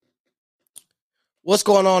What's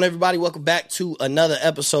going on, everybody? Welcome back to another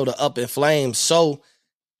episode of Up in Flames. So,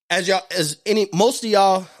 most of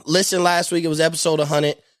y'all listened last week, it was episode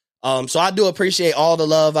 100. So I do appreciate all the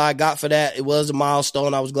love I got for that. It was a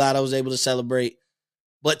milestone. I was glad I was able to celebrate.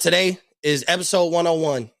 But today is episode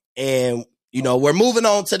 101, and we're moving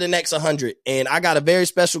on to the next 100. And I got a very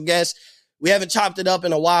special guest. We haven't chopped it up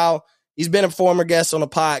in a while. He's been a former guest on the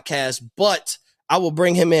podcast, but I will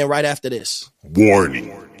bring him in right after this.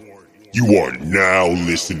 Warning. You are now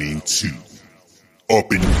listening to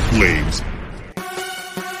Up in Flames.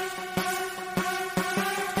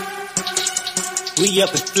 We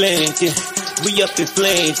up in flames, yeah. We up in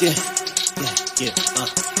flames, yeah. Yeah.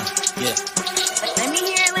 Let me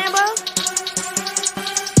hear it, Lambo.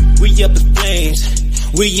 We up in flames.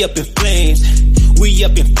 We up in flames. We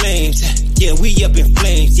up in flames. Yeah, we up in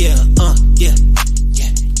flames, yeah.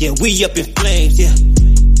 Yeah, we up in flames, yeah.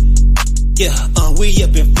 Yeah, we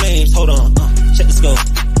up in flames. Hold on, check the scope.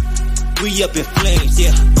 We up in flames,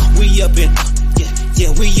 yeah. We up in, yeah,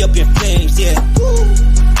 we up in flames, yeah. Woo.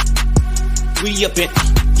 We up in,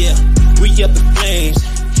 yeah. We up in flames.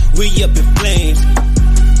 We up in flames.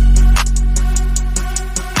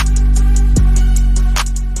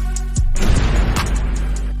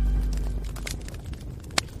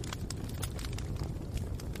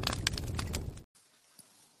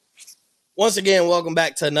 Once again, welcome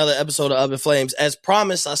back to another episode of Up in Flames. As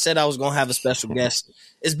promised, I said I was going to have a special guest.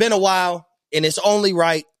 It's been a while, and it's only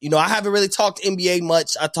right. I haven't really talked NBA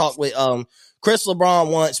much. I talked with Chris LeBron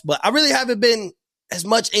once, but I really haven't been as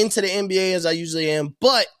much into the NBA as I usually am.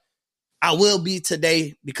 But I will be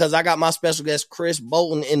today because I got my special guest, Chris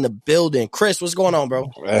Bolton, in the building. Chris, what's going on, bro?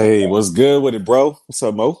 Hey, what's good with it, bro? What's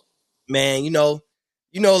up, Mo? Man,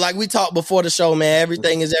 like we talked before the show, man,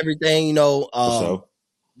 everything is everything,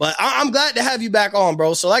 But I'm glad to have you back on,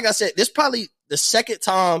 bro. So like I said, this is probably the second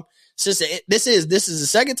time since this is the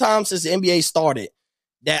second time since the NBA started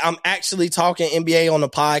that I'm actually talking NBA on the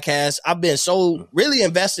podcast. I've been so really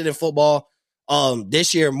invested in football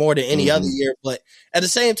this year more than any other year. But at the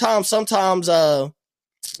same time, sometimes the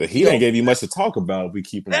Heat ain't gave you much to talk about. We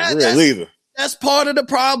keeping it real either. That's part of the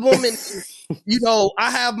problem. And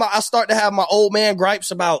I start to have my old man gripes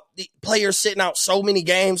about the players sitting out so many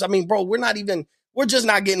games. I mean, bro, we're just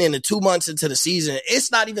not getting into 2 months into the season.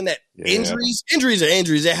 It's not even that injuries are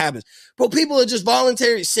injuries. It happens. Bro, people are just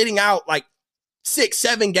voluntarily sitting out like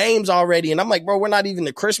 6-7 games already. And I'm like, bro, we're not even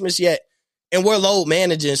to Christmas yet. And we're load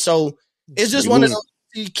managing. So it's just one of those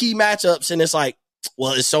key matchups. And it's like,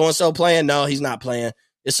 well, is so-and-so playing? No, he's not playing.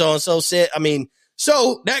 Is so-and-so sit? I mean,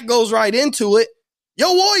 so that goes right into it.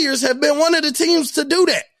 Your Warriors have been one of the teams to do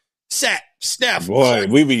that. Steph. Boy,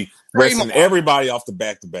 we be resting everybody off the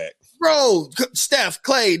back-to-back. Bro, Steph,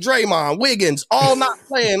 Clay, Draymond, Wiggins, all not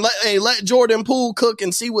playing. Let Jordan Poole cook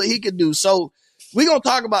and see what he could do. So we're going to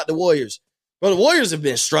talk about the Warriors. Bro, the Warriors have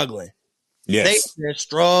been struggling. Yes. They've been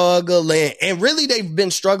struggling. And really, they've been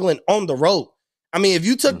struggling on the road. I mean, if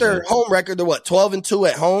you took their home record, they're 12-2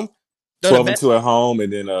 at home? 12-2 at home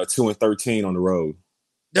and then 2-13 on the road.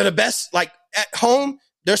 They're the best. Like, at home,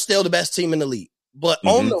 they're still the best team in the league. But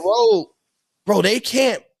on the road, bro, they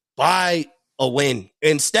can't buy a win.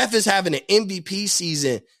 And Steph is having an MVP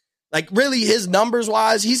season. Like, really, his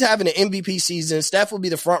numbers-wise, he's having an MVP season. Steph will be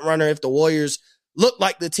the front runner if the Warriors look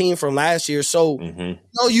like the team from last year. So,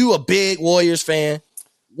 you a big Warriors fan.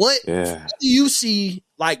 What do you see?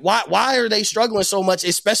 Like, why are they struggling so much,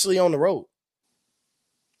 especially on the road?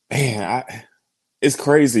 Man, it's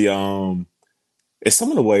crazy. It's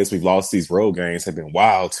some of the ways we've lost these road games have been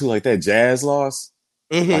wild, too. Like that Jazz loss.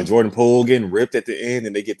 Like Jordan Poole getting ripped at the end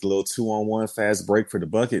and they get the little 2-on-1 fast break for the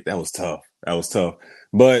bucket. That was tough.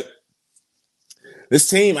 But this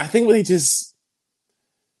team, I think they just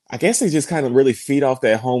kind of really feed off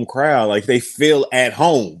that home crowd. Like they feel at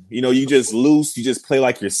home. You just loose. You just play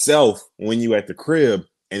like yourself when you at the crib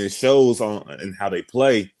and it shows in how they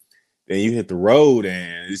play. Then you hit the road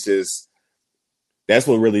and it's just, that's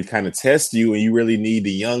what really kind of tests you. And you really need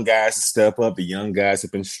the young guys to step up. The young guys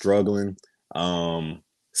have been struggling.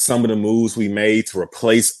 Some of the moves we made to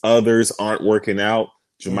replace others aren't working out.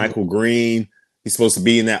 JaMychal Green, he's supposed to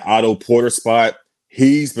be in that Otto Porter spot.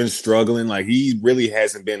 He's been struggling. Like he really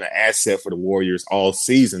hasn't been an asset for the Warriors all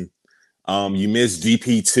season. You missed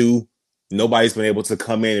GP2. Nobody's been able to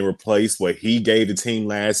come in and replace what he gave the team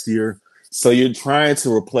last year. So you're trying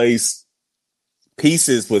to replace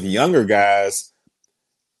pieces with younger guys.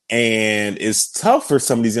 And it's tough for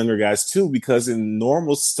some of these younger guys, too, because in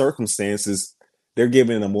normal circumstances, they're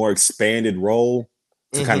given a more expanded role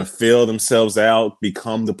to kind of fill themselves out,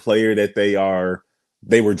 become the player that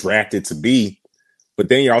they were drafted to be. But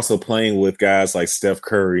then you're also playing with guys like Steph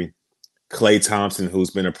Curry, Klay Thompson, who's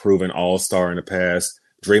been a proven all-star in the past,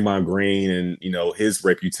 Draymond Green and, his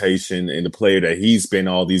reputation and the player that he's been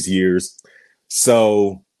all these years.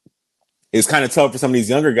 So it's kind of tough for some of these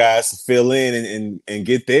younger guys to fill in and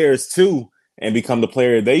get theirs too and become the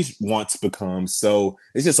player they want to become. So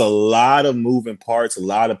it's just a lot of moving parts, a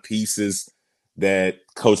lot of pieces that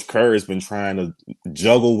Coach Kerr has been trying to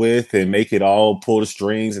juggle with and make it all pull the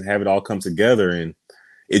strings and have it all come together. And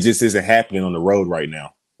it just isn't happening on the road right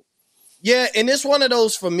now. Yeah, and it's one of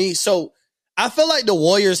those for me. So I feel like the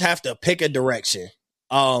Warriors have to pick a direction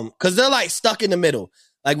because they're like stuck in the middle.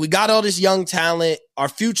 Like we got all this young talent. Our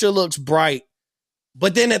future looks bright.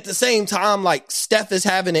 But then at the same time, like Steph is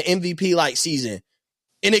having an MVP-like season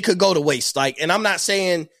and it could go to waste. And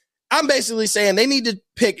I'm basically saying they need to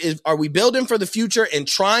pick, are we building for the future and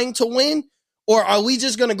trying to win? Or are we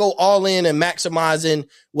just going to go all in and maximizing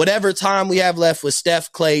whatever time we have left with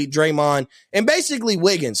Steph, Klay, Draymond, and basically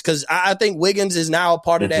Wiggins? Because I think Wiggins is now a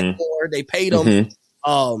part of that core. They paid him.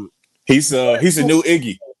 He's a new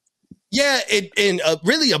Iggy. Yeah, and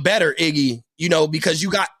really a better Iggy, because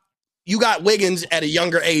you got Wiggins at a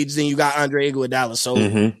younger age than you got Andre Iguodala.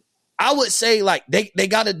 So I would say they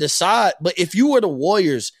got to decide. But if you were the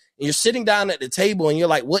Warriors and you're sitting down at the table and you're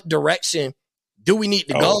like, what direction do we need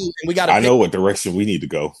to go? And we got. I know what direction we need to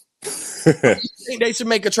go. You think they should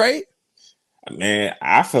make a trade? Man,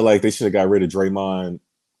 I feel like they should have got rid of Draymond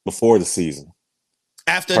before the season.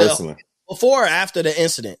 Before or after the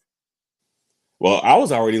incident? Well, I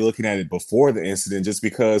was already looking at it before the incident just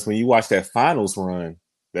because when you watch that finals run,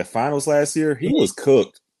 that finals last year, he was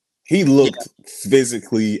cooked. He looked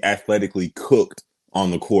physically, athletically cooked on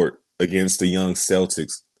the court against the young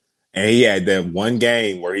Celtics. And he had that one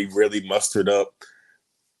game where he really mustered up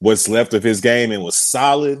what's left of his game and was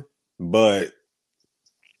solid. But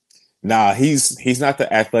he's not the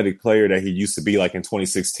athletic player that he used to be like in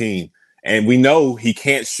 2016. And we know he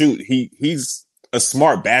can't shoot. He's a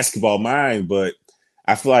smart basketball mind, but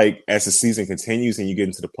I feel like as the season continues and you get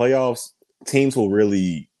into the playoffs, teams will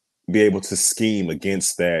really be able to scheme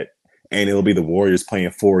against that. And it'll be the Warriors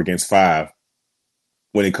playing 4 against 5.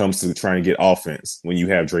 When it comes to trying to get offense, when you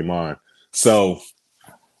have Draymond. So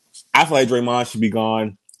I feel like Draymond should be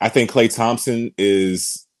gone. I think Klay Thompson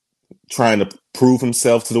is trying to prove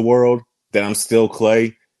himself to the world that I'm still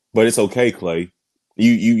Klay, but it's okay, Klay.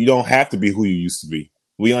 You don't have to be who you used to be.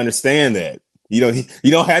 We understand that. You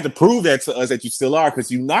don't have to prove that to us that you still are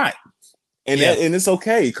because you're not. And it's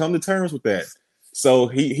okay. Come to terms with that. So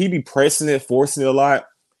he be pressing it, forcing it a lot.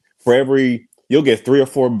 You'll get 3 or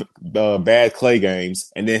 4 bad Klay games,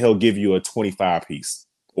 and then he'll give you a 25 piece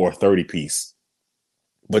or a 30 piece.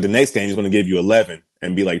 But the next game he's going to give you 11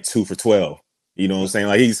 and be like 2 for 12. You know what I'm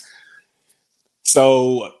saying?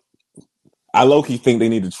 So I low-key think they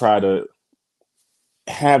need to try to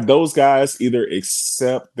have those guys either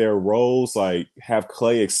accept their roles, like have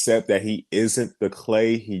Klay accept that he isn't the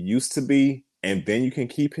Klay he used to be, and then you can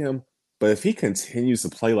keep him. But if he continues to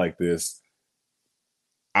play like this,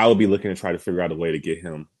 I would be looking to try to figure out a way to get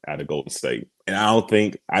him out of Golden State. And I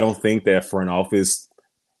don't think that front office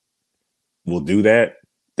will do that.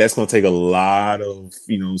 That's going to take a lot of,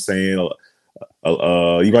 you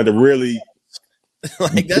got to really that's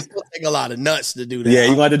going to take a lot of nuts to do that. Yeah,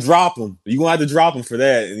 you're going to have to drop him. You're going to have to drop him for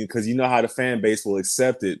that because you know how the fan base will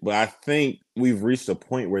accept it. But I think we've reached a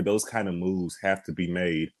point where those kind of moves have to be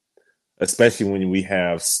made, especially when we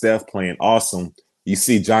have Steph playing awesome. You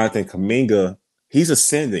see Jonathan Kuminga, he's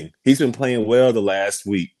ascending. He's been playing well the last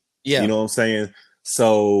week. Yeah. You know what I'm saying?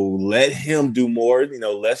 So let him do more,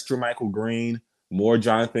 less JaMychal Green, more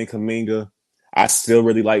Jonathan Kuminga. I still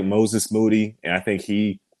really like Moses Moody. And I think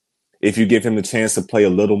if you give him the chance to play a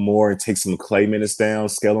little more and take some Klay minutes down,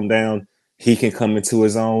 scale him down, he can come into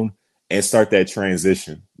his own and start that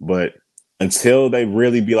transition. But until they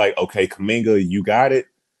really be like, okay, Kuminga, you got it.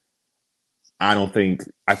 I think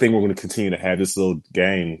we're going to continue to have this little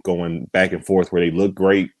game going back and forth where they look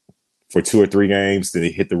great for 2 or 3 games, then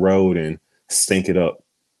they hit the road and stink it up.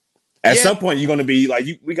 At some point, you're going to be like,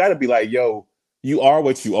 we got to be like, yo, you are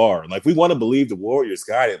what you are. Like, we want to believe the Warriors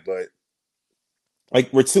got it, but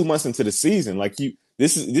like we're 2 months into the season. Like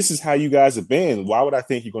this is how you guys have been. Why would I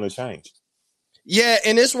think you're going to change? Yeah,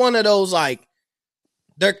 and it's one of those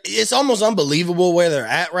it's almost unbelievable where they're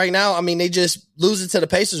at right now. I mean, they just losing to the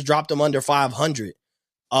Pacers dropped them under 500.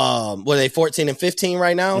 Were they 14 and 15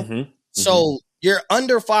 right now? Mm-hmm. So you're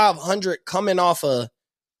under 500 coming off a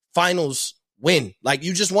finals win. Like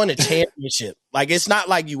you just won a championship. Like it's not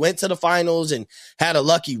like you went to the finals and had a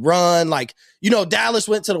lucky run. Like, Dallas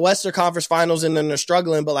went to the Western Conference Finals and then they're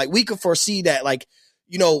struggling, but like we could foresee that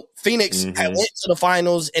Phoenix had went to the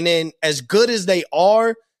finals and then as good as they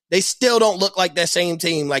are, they still don't look like that same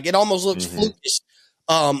team. Like it almost looks flukish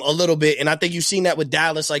a little bit. And I think you've seen that with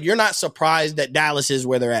Dallas. Like you're not surprised that Dallas is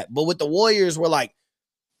where they're at. But with the Warriors, we're like,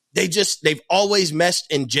 they've always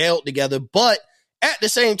meshed and gelled together. But at the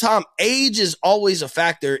same time, age is always a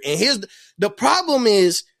factor. And here's the problem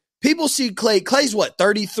is people see Clay. Clay's what,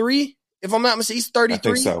 33? If I'm not mistaken, he's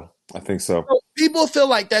 33. I think so. So people feel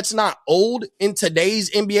like that's not old in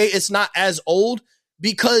today's NBA. It's not as old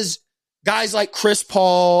because guys like Chris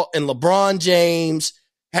Paul and LeBron James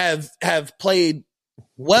have played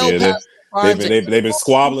well past they've been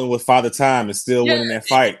squabbling with Father Time and still winning that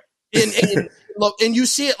fight. And you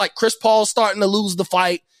see it like Chris Paul starting to lose the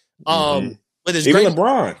fight with his even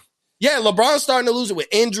LeBron. Yeah, LeBron's starting to lose it with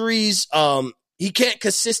injuries. He can't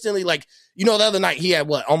consistently, like, the other night he had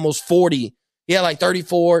almost 40. He had like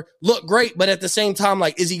 34. Looked great, but at the same time,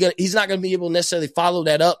 like, he's not gonna be able to necessarily follow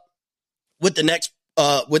that up with the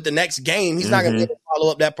next game. He's not gonna be able to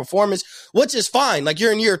follow up that performance, which is fine. Like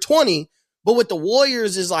you're in year 20, but with the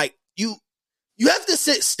Warriors is like you have to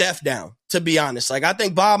sit Steph down, to be honest. Like I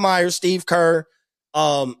think Bob Myers, Steve Kerr,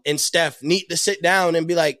 and Steph need to sit down and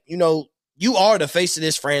be like, you are the face of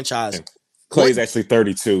this franchise. And Clay's actually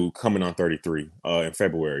 32, coming on 33 in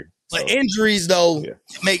February. But injuries, though,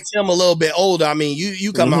 makes him a little bit older. I mean,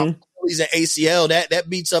 you come out, he's an ACL, that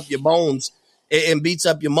beats up your bones and beats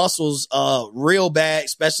up your muscles real bad,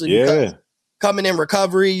 especially because coming in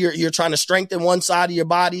recovery, you're trying to strengthen one side of your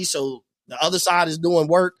body, so the other side is doing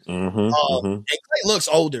work. And Clay looks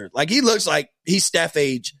older. Like, he looks like he's Steph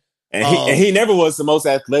age. And he never was the most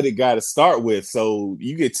athletic guy to start with. So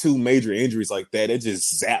you get two major injuries like that, it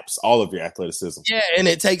just zaps all of your athleticism. Yeah, and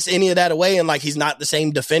it takes any of that away. And like he's not the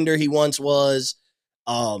same defender he once was.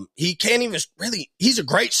 He can't even really. He's a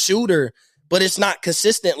great shooter, but it's not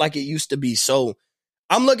consistent like it used to be. So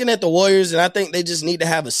I'm looking at the Warriors, and I think they just need to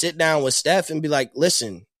have a sit down with Steph and be like,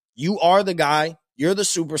 "Listen, you are the guy. You're the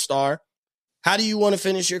superstar. How do you want to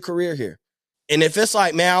finish your career here?" And if it's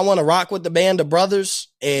like, man, I want to rock with the band of brothers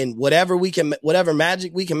and whatever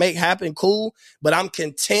magic we can make happen, cool. But I'm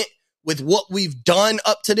content with what we've done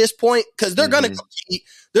up to this point because they're going to compete.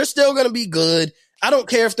 They're still going to be good. I don't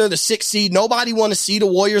care if they're the 6th seed. Nobody want to see the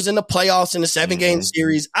Warriors in the playoffs in the 7-game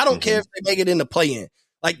series. I don't care if they make it in the play-in.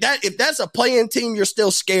 Like that, if that's a play-in team, you're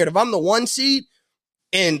still scared. If I'm the 1 seed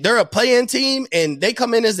and they're a play-in team and they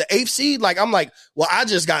come in as the 8th seed, like I'm like, well, I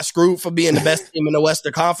just got screwed for being the best team in the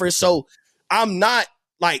Western Conference. So I'm not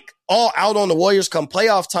like all out on the Warriors come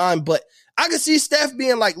playoff time, but I can see Steph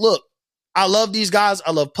being like, look, I love these guys.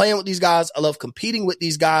 I love playing with these guys. I love competing with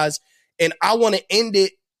these guys. And I want to end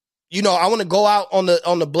it. I want to go out on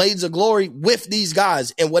the blades of glory with these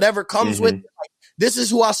guys and whatever comes with it, like, this is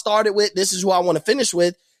who I started with. This is who I want to finish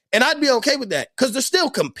with. And I'd be okay with that because they're still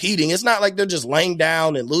competing. It's not like they're just laying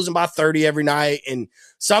down and losing by 30 every night and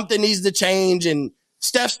something needs to change and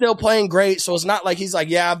Steph's still playing great, so it's not like he's like,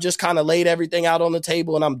 yeah, I've just kind of laid everything out on the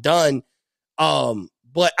table and I'm done.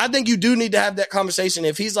 But I think you do need to have that conversation.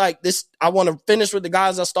 If he's like, this, I want to finish with the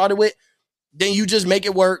guys I started with, then you just make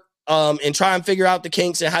it work and try and figure out the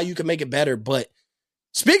kinks and how you can make it better. But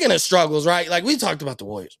speaking of struggles, right, like we talked about the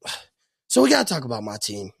Warriors. So we got to talk about my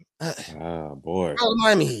team. Oh, boy.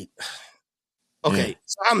 Miami Heat. Okay,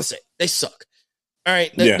 so I'm going to say they suck. All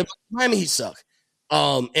right, the Miami Heat suck.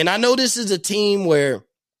 And I know this is a team where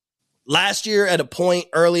last year at a point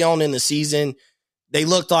early on in the season, they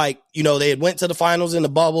looked like, they had went to the finals in the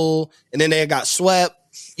bubble and then they got swept,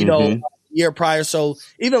 the year prior. So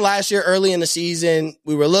even last year, early in the season,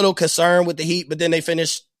 we were a little concerned with the Heat, but then they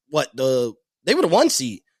finished they were the 1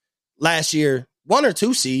 seed last year, 1 or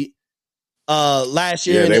 2 seed last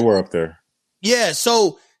year. Yeah, they were up there. Yeah.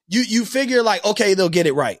 So you figure like, okay, they'll get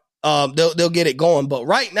it right. They'll get it going. But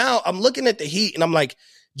right now I'm looking at the Heat and I'm like,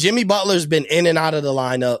 Jimmy Butler's been in and out of the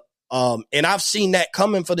lineup. And I've seen that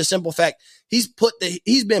coming for the simple fact he's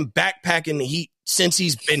been backpacking the Heat since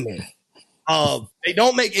he's been there. They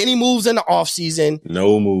don't make any moves in the offseason.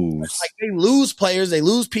 No moves. Like they lose players. They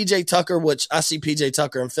lose PJ Tucker, which I see PJ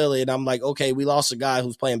Tucker in Philly and I'm like, okay, we lost a guy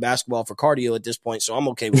who's playing basketball for cardio at this point. So I'm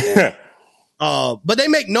okay with that. But they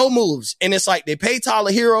make no moves. And it's like they pay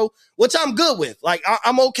Tyler Hero, which I'm good with. Like,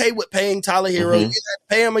 I'm okay with paying Tyler Hero. You either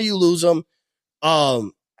pay him or you lose him.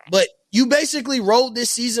 But you basically rode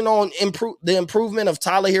this season on the improvement of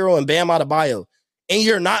Tyler Hero and Bam Adebayo. And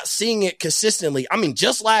you're not seeing it consistently. I mean,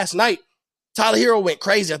 just last night, Tyler Hero went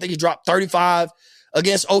crazy. I think he dropped 35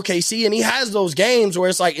 against OKC. And he has those games where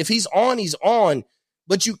it's like, if he's on, he's on.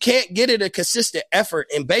 But you can't get it a consistent effort.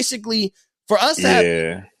 And basically, for us to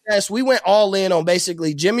have... Yes, we went all in on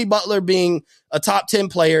basically Jimmy Butler being a top 10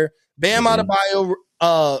 player, Bam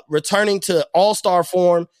Adebayo returning to all-star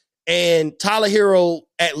form, and Tyler Hero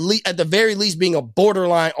at the very least being a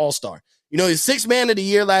borderline all-star. You know, he's 6th man of the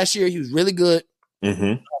year last year. He was really good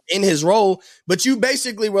in his role, but you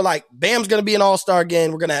basically were like, Bam's going to be an all-star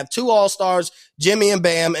again. We're going to have 2 all-stars, Jimmy and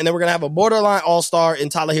Bam, and then we're going to have a borderline all-star in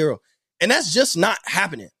Tyler Hero. And that's just not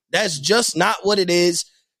happening. That's just not what it is.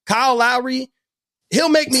 Kyle Lowry, he'll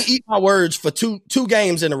make me eat my words for two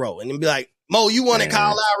games in a row and then be like, Mo, you wanted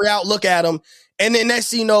Kyle Lowry out, look at him. And then next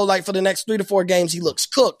thing you know, like for the next 3 to 4 games, he looks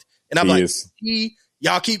cooked. And I'm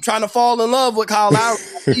y'all keep trying to fall in love with Kyle Lowry.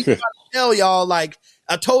 I keep trying to tell y'all, like,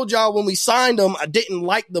 I told y'all when we signed him, I didn't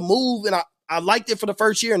like the move, and I liked it for the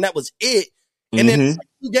first year, and that was it. And then like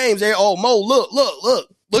 2 games, they Mo,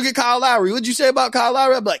 look at Kyle Lowry. What'd you say about Kyle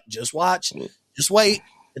Lowry? I'm like, just watch, just wait.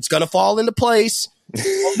 It's gonna fall into place.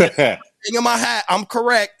 Thing in my hat, I'm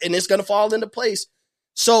correct, and it's gonna fall into place.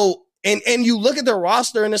 So, and you look at their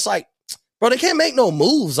roster, and it's like, bro, they can't make no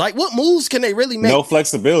moves. Like, what moves can they really make? No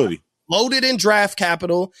flexibility. Loaded in draft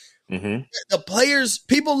capital. The players,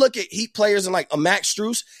 people look at Heat players and like a Max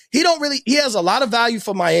Strus. He has a lot of value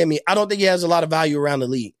for Miami. I don't think he has a lot of value around the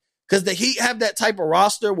league because the Heat have that type of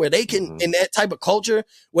roster where they can, in that type of culture,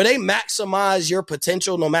 where they maximize your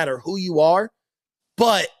potential no matter who you are.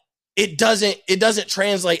 But it doesn't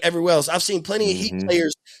translate everywhere else. I've seen plenty of Heat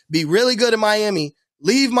players be really good in Miami,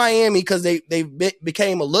 leave Miami because they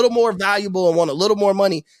became a little more valuable and want a little more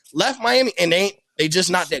money, left Miami, and they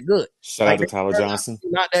just not that good. Shout out to Tyler Johnson.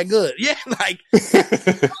 Not that good. Yeah, like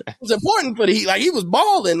it was important for the Heat. Like he was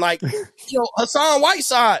balling. Like, Hassan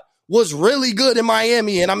Whiteside was really good in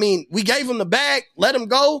Miami. And I mean, we gave him the bag, let him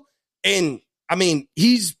go. And I mean,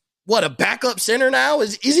 he's a backup center now?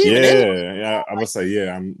 Is he even in it? Yeah, I would say,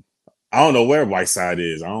 I don't know where Whiteside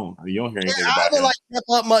is. You don't hear anything about him. I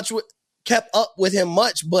haven't kept up with him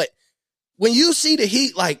much, but when you see the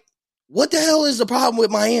Heat, like, what the hell is the problem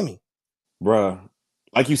with Miami? Bruh,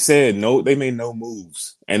 like you said, they made no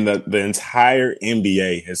moves. And the entire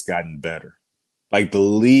NBA has gotten better. Like, the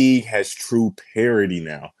league has true parity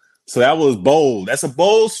now. So that was bold. That's a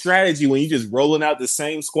bold strategy when you're just rolling out the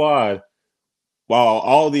same squad while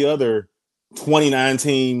all the other 29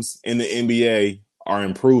 teams in the NBA are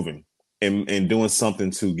improving and doing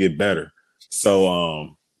something to get better.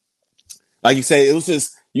 So, like you say, it was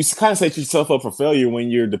just, you kind of set yourself up for failure when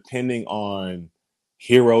you're depending on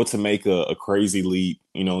Hero to make a crazy leap,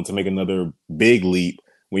 to make another big leap,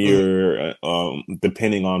 when you're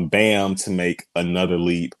depending on Bam to make another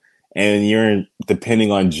leap, and you're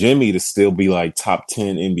depending on Jimmy to still be like top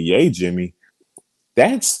 10 NBA Jimmy.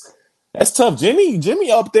 That's tough.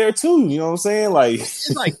 Jimmy up there too, you know what I'm saying? Like,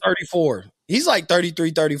 he's like 34. He's like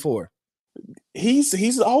 33, 34.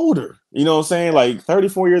 He's older, you know what I'm saying? Like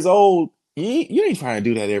 34 years old. You ain't trying to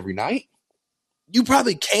do that every night. You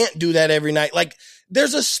probably can't do that every night. Like,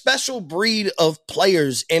 there's a special breed of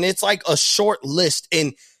players, and it's like a short list.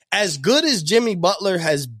 And as good as Jimmy Butler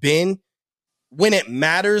has been when it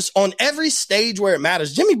matters, on every stage where it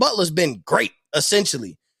matters, Jimmy Butler's been great,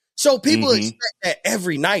 essentially. So people expect that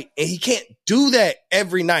every night, and he can't do that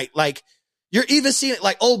every night. Like, you're even seeing it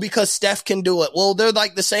like, because Steph can do it. Well, they're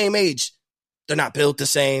like the same age. They're not built the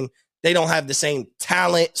same. They don't have the same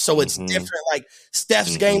talent, so it's different. Like,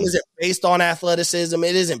 Steph's game isn't based on athleticism.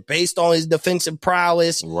 It isn't based on his defensive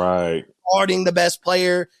prowess. Right. Guarding the best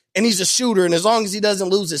player, and he's a shooter, and as long as he doesn't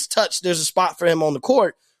lose his touch, there's a spot for him on the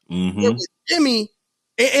court. With Jimmy,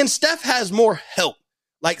 and Steph has more help.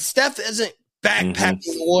 Like, Steph isn't backpacking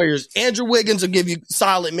the Warriors. Andrew Wiggins will give you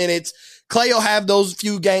solid minutes. Clay will have those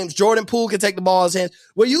few games. Jordan Poole can take the ball in his hands.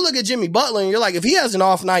 Well, you look at Jimmy Butler, and you're like, if he has an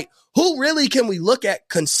off night, who really can we look at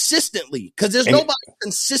consistently? Because there's nobody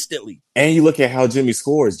consistently. And you look at how Jimmy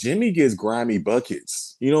scores. Jimmy gets grimy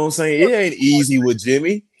buckets. You know what I'm saying? It ain't easy with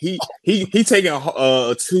Jimmy. He taking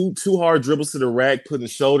two hard dribbles to the rack, putting the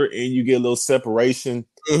shoulder in, you get a little separation,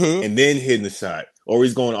 and then hitting the shot. Or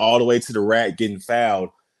he's going all the way to the rack, getting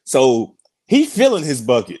fouled. So he feeling his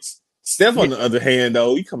buckets. Steph, on the other hand,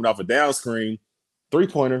 though, he coming off a down screen,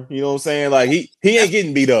 3-pointer. You know what I'm saying? Like, he ain't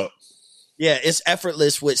getting beat up. Yeah, it's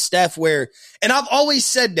effortless with Steph and I've always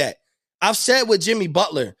said that. I've said with Jimmy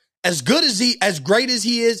Butler, as great as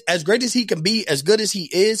he is, as great as he can be, as good as he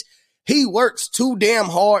is, he works too damn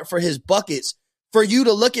hard for his buckets for you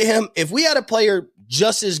to look at him. If we had a player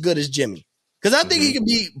just as good as Jimmy, because I think he could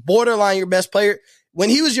be borderline your best player. When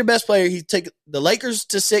he was your best player, he took the Lakers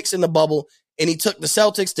to 6 in the bubble, and he took the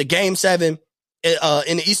Celtics to Game 7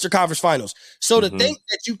 in the Eastern Conference Finals. So to think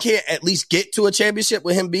that you can't at least get to a championship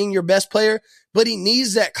with him being your best player, but he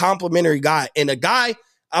needs that complimentary guy. And a guy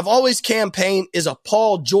I've always campaigned is a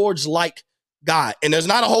Paul George-like guy. And there's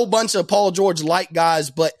not a whole bunch of Paul George-like guys,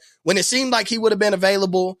 but when it seemed like he would have been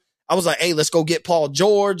available, I was like, hey, let's go get Paul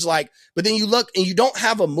George. Like, but then you look and you don't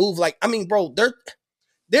have a move. Like, I mean, bro,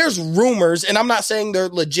 there's rumors, and I'm not saying they're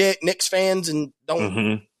legit Knicks fans and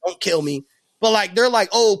don't kill me. But like, they're like,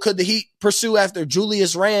 oh, could the Heat pursue after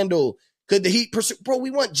Julius Randle? Could the Heat pursue? Bro, we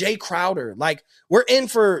want Jay Crowder. Like, we're in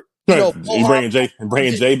for, you bringing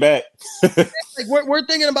Jay back. Like, we're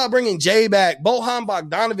thinking about bringing Jay back. Bojan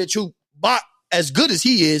Bogdanovic, who as good as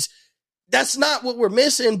he is, that's not what we're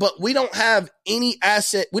missing. But we don't have any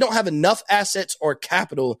asset. We don't have enough assets or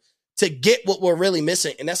capital to get what we're really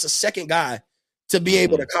missing, and that's a second guy to be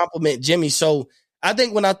able to complement Jimmy. So I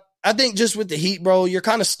think I think just with the Heat, bro, you're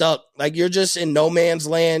kind of stuck. Like, you're just in no man's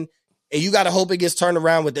land, and you got to hope it gets turned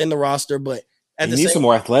around within the roster. But you need some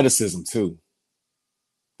more athleticism too.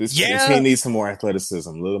 This team needs some more athleticism,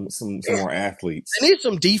 some more athletes. They need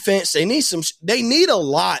some defense. They need a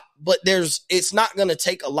lot, but it's not going to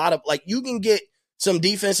take a lot of, like, you can get some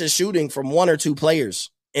defensive shooting from one or two players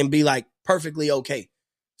and be like perfectly okay.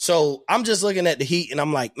 So I'm just looking at the Heat and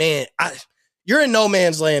I'm like, man, you're in no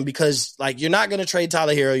man's land because, like, you're not going to trade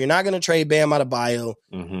Tyler Hero. You're not going to trade Bam Adebayo.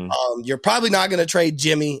 You're probably not going to trade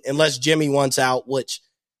Jimmy unless Jimmy wants out, which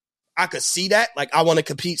I could see that. Like, I want to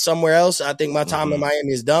compete somewhere else. I think my time in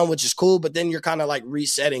Miami is done, which is cool. But then you're kind of like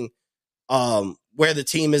resetting where the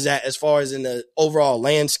team is at as far as in the overall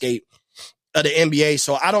landscape of the NBA.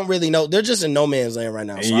 So I don't really know. They're just in no man's land right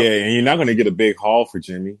now. So and you're not going to get a big haul for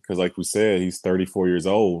Jimmy because, like we said, he's 34 years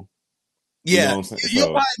old. Yeah, you'll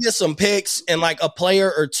probably get some picks and like a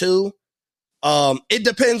player or two. It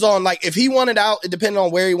depends on, like, if he wanted out, it depends on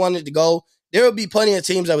where he wanted to go. There would be plenty of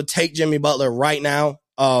teams that would take Jimmy Butler right now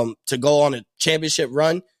to go on a championship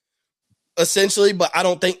run, essentially. But I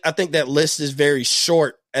think that list is very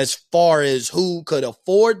short as far as who could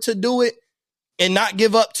afford to do it and not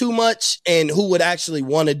give up too much and who would actually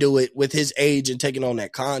want to do it with his age and taking on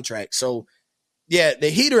that contract. So, yeah, the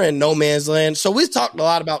Heat are in no man's land. So we've talked a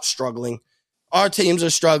lot about struggling. Our teams are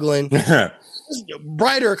struggling.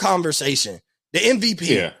 Brighter conversation. The MVP.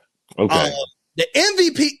 Yeah. Okay. The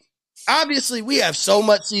MVP. Obviously, we have so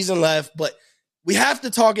much season left, but we have to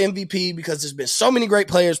talk MVP because there's been so many great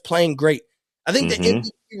players playing great. I think the MVP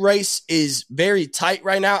race is very tight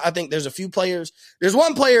right now. I think there's a few players. There's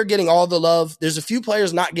one player getting all the love. There's a few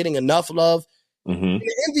players not getting enough love. The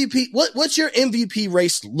MVP. What's your MVP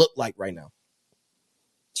race look like right now?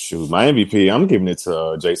 Shoot, my MVP. I'm giving it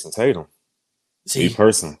to Jason Tatum. See, me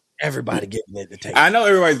personally, everybody giving it to Tatum. I know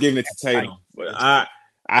everybody's giving it to Tatum, but I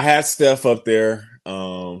had Steph up there.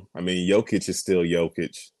 I mean, Jokic is still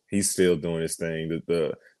Jokic. He's still doing his thing.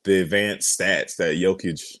 The advanced stats that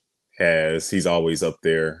Jokic has, he's always up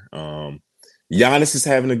there. Giannis is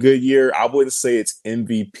having a good year. I wouldn't say it's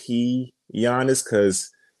MVP Giannis because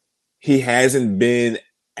he hasn't been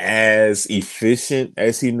as efficient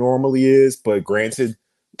as he normally is. But granted,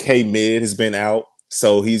 K-Mid has been out.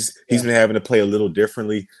 So he's been having to play a little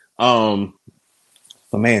differently. But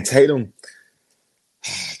man, Tatum,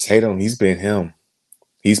 he's been him.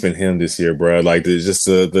 He's been him this year, bro. Like, there's just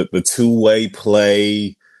the two-way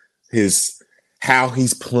play, how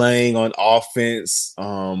he's playing on offense.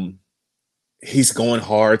 He's going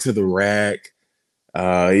hard to the rack.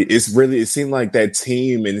 It seemed like that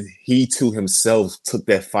team and he to himself took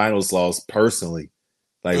that finals loss personally.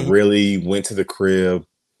 Like, really went to the crib,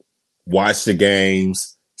 watched the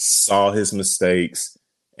games, saw his mistakes,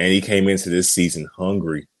 and he came into this season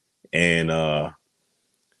hungry. And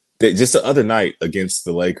just the other night against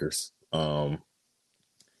the Lakers,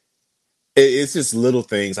 it's just little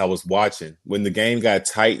things I was watching. When the game got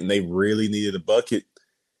tight and they really needed a bucket,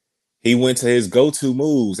 he went to his go-to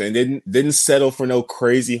moves and didn't settle for no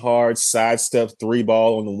crazy hard sidestep three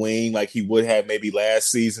ball on the wing like he would have maybe last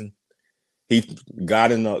season. He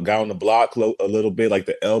got on the block a little bit, like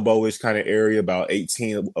the elbow-ish kind of area, about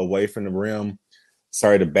 18 away from the rim.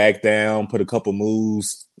 Started to back down, put a couple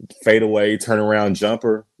moves, fade away, turn around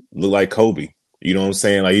jumper, look like Kobe. You know what I'm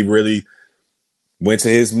saying? Like, he really went to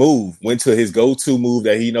his go-to move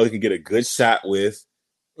that he could get a good shot with,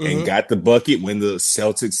 and got the bucket when the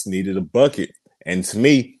Celtics needed a bucket. And to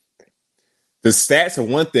me, the stats are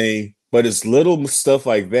one thing, but it's little stuff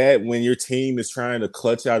like that when your team is trying to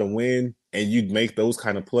clutch out a win and you make those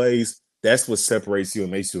kind of plays. That's what separates you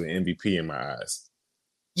and makes you an MVP in my eyes.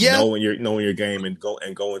 Yeah, knowing your game and go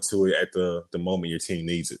into it at the moment your team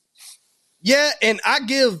needs it. Yeah, and I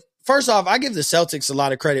give the Celtics a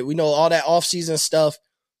lot of credit. We know all that offseason stuff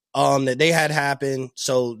that they had happen.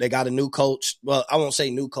 So they got a new coach. Well, I won't say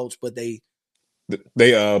new coach, but they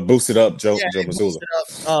boosted up Joe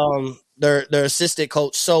Mazzulla. Their assistant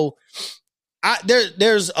coach. So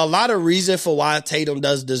There's a lot of reason for why Tatum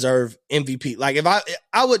does deserve MVP. Like if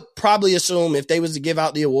I would probably assume if they was to give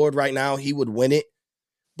out the award right now, he would win it.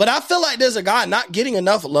 But I feel like there's a guy not getting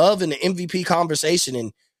enough love in the MVP conversation.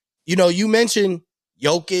 And, you mentioned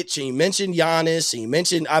Jokic and you mentioned Giannis and you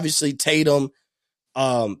mentioned obviously Tatum.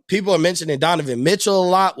 People are mentioning Donovan Mitchell a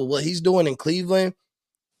lot with what he's doing in Cleveland.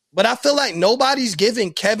 But I feel like nobody's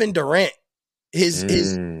giving Kevin Durant his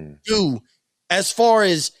due as far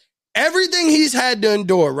as everything he's had to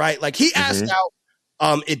endure, right? Like he asked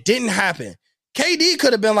out, it didn't happen. KD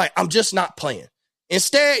could have been like, I'm just not playing.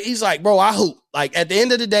 Instead, he's like, bro, I hoop. Like at the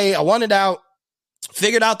end of the day, I wanted out,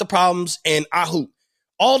 figured out the problems, and I hoop.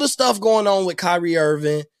 All the stuff going on with Kyrie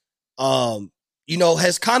Irving,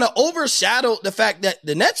 has kind of overshadowed the fact that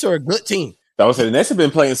the Nets are a good team. I would say the Nets have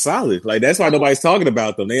been playing solid. Like that's why nobody's talking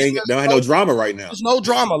about them. They don't have no drama right now. There's no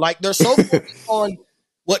drama. Like they're so focused on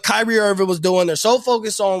what Kyrie Irving was doing. They're so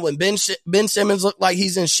focused on when Ben Simmons looked like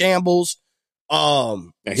he's in shambles.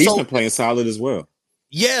 And he's been playing solid as well.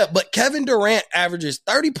 Yeah, but Kevin Durant averages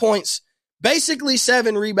 30 points, basically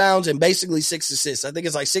 7 rebounds, and basically 6 assists. I think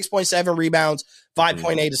it's like 6.7 rebounds,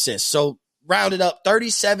 5.8 assists. So rounded up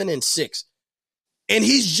 37 and 6. And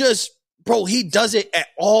he's just, bro, he does it at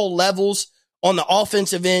all levels on the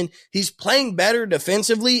offensive end. He's playing better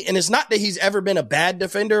defensively. And it's not that he's ever been a bad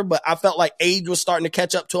defender, but I felt like age was starting to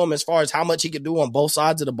catch up to him as far as how much he could do on both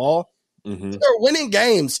sides of the ball. They're winning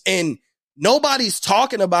games and nobody's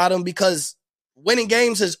talking about him because winning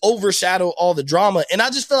games has overshadowed all the drama. And I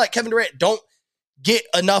just feel like Kevin Durant don't get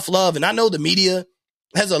enough love. And I know the media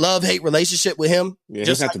has a love-hate relationship with him. Yeah,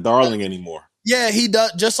 he's not the darling anymore. Yeah, he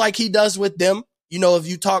does, just like he does with them. If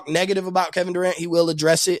you talk negative about Kevin Durant, he will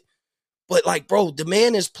address it. But like, bro, the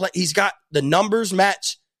man is he's got the numbers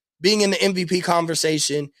match being in the MVP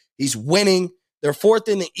conversation. He's winning. They're 4th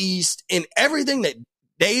in the East. And everything that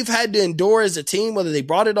they've had to endure as a team, whether they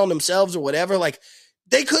brought it on themselves or whatever, like,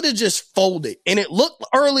 they could have just folded. And it looked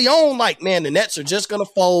early on like, man, the Nets are just going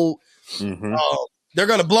to fold. They're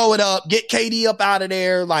going to blow it up, get KD up out of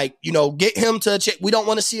there. Like, get him to we don't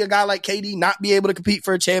want to see a guy like KD not be able to compete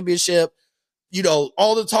for a championship.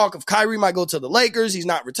 All the talk of Kyrie might go to the Lakers. He's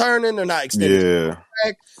not returning. They're not extending.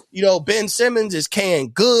 Yeah. Ben Simmons is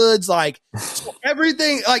canned goods. Like so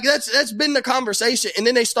everything, like that's been the conversation. And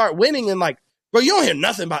then they start winning and like, bro, you don't hear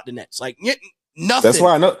nothing about the Nets. Like nothing. That's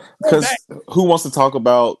why I know. Because who wants to talk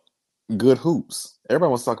about good hoops? Everybody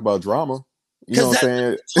wants to talk about drama. You know what I'm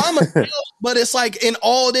saying? Drama, but it's like in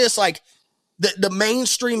all this, like the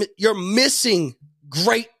mainstream, you're missing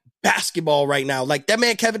great basketball right now. Like that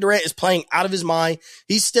man, Kevin Durant, is playing out of his mind.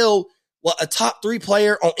 He's still a top 3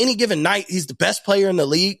 player on any given night. He's the best player in the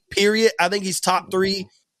league, period. I think he's top 3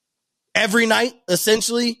 every night,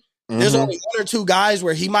 essentially. There's only 1 or 2 guys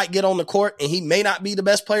where he might get on the court and he may not be the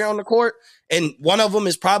best player on the court. And one of them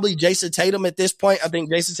is probably Jason Tatum at this point. I think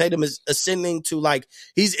Jason Tatum is ascending to like,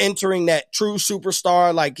 he's entering that true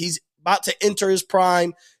superstar. Like he's about to enter his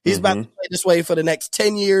prime. He's about to play this way for the next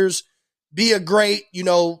 10 years. Be a great,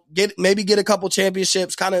 get a couple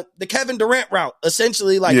championships, kind of the Kevin Durant route,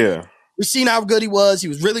 essentially. Like we've seen how good he was. He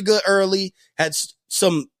was really good early, had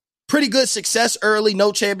some pretty good success early,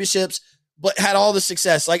 no championships, but had all the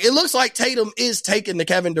success. Like it looks like Tatum is taking the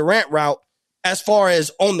Kevin Durant route as far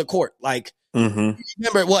as on the court. Like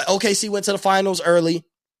remember what OKC went to the finals early,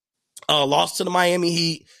 lost to the Miami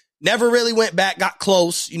Heat. Never really went back, got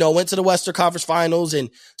close, went to the Western Conference Finals.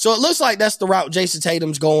 And so it looks like that's the route Jason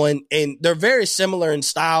Tatum's going. And they're very similar in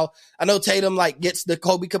style. I know Tatum gets the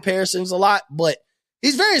Kobe comparisons a lot, but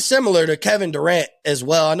he's very similar to Kevin Durant as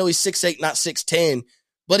well. I know he's 6'8", not 6'10",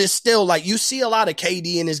 but it's still like you see a lot of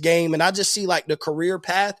KD in his game. And I just see like the career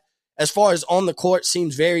path as far as on the court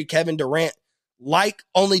seems very Kevin Durant. Like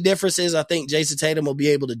only difference is I think Jason Tatum will be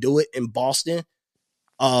able to do it in Boston.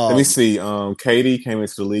 Let me see. KD came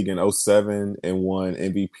into the league in 2007 and won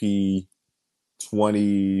MVP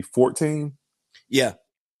 2014. Yeah.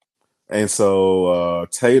 And so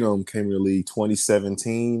Tatum came to the league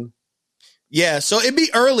 2017. Yeah, so it'd be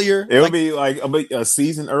earlier. It would be like a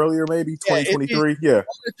season earlier, maybe 2023. Yeah, 1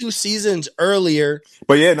 or 2 seasons earlier.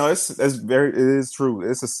 But yeah, no, it is true.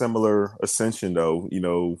 It's a similar ascension, though.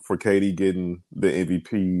 For KD getting the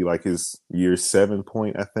MVP, like his year 7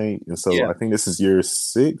 point, I think, and so I think this is year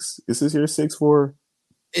 6. Is this year 6 for?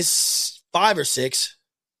 It's 5 or 6.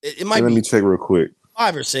 It might. Let me check real quick.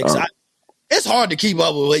 5 or 6. It's hard to keep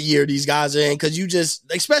up with what year these guys are in because you just,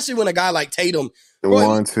 especially when a guy like Tatum.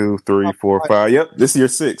 1, 2, 3, 4, 5. Yep, this is year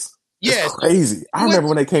 6. Yeah, it's crazy. I remember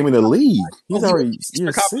when they came in the league. He's already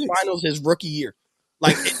year 6. Finals his rookie year,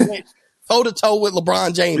 like toe to toe with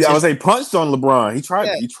LeBron James. Yeah, I was punched on LeBron. He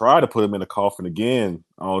tried to put him in a coffin again.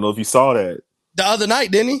 I don't know if you saw that. the other night,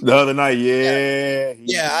 didn't he? The other night, yeah.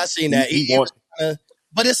 Yeah, I seen that.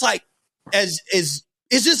 But it's like, it's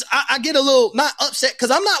just, I get a little, not upset, because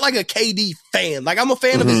I'm not like a KD fan. Like, I'm a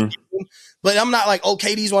fan of his game, but I'm not like, oh,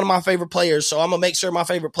 KD's one of my favorite players, so I'm going to make sure my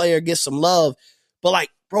favorite player gets some love. But like,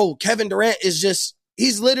 bro, Kevin Durant is just,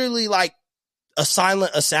 he's literally like a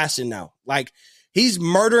silent assassin now. Like, he's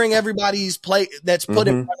murdering everybody's play that's put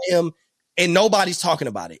in front of him, and nobody's talking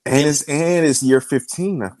about it. And it's year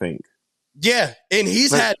 15, I think. Yeah, and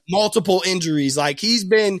he's had multiple injuries. Like, he's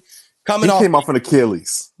been He came off an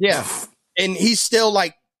Achilles. Yeah, and he's still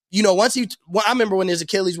like, you know, I remember when his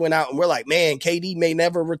Achilles went out, and we're like, man, KD may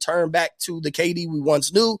never return back to the KD we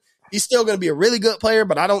once knew. He's still going to be a really good player,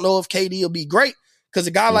 but I don't know if KD will be great, because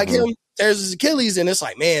a guy like him tears his Achilles, and it's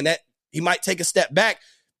like, man, that he might take a step back.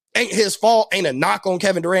 Ain't his fault. Ain't a knock on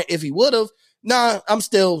Kevin Durant if he would have. Nah, I'm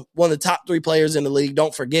still one of the top 3 players in the league.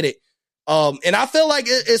 Don't forget it. And I feel like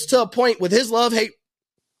it's to a point with his love-hate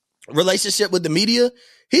relationship with the media,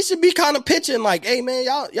 he should be kind of pitching like, hey, man,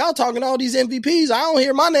 y'all talking all these MVPs. I don't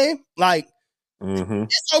hear my name. Like,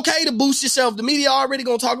 it's okay to boost yourself. The media already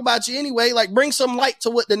going to talk about you anyway. Like, bring some light to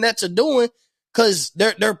what the Nets are doing, because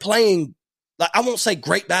they're playing, like, I won't say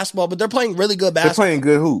great basketball, but they're playing really good basketball. They're playing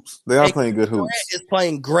good hoops. They are playing good hoops. Durant is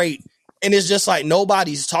playing great. And it's just like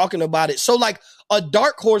nobody's talking about it. So, like, a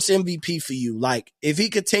dark horse MVP for you, like, if he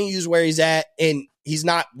continues where he's at and he's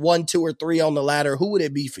not 1, 2, or 3 on the ladder, who would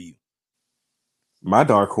it be for you? My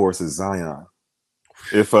dark horse is Zion.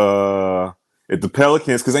 If the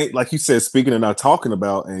Pelicans, because ain't like you said, speaking of not talking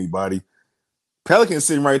about anybody, Pelicans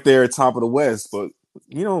sitting right there at top of the West, but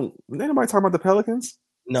you know, ain't nobody talking about the Pelicans?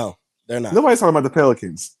 No, they're not. Nobody's talking about the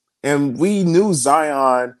Pelicans. And we knew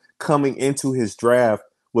Zion coming into his draft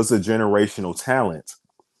was a generational talent.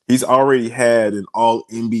 He's already had an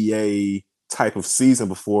all-NBA type of season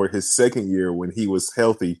before his second year when he was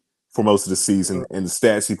healthy for most of the season, and the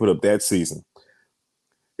stats he put up that season.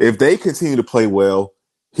 If they continue to play well,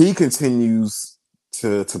 he continues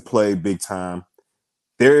to play big time,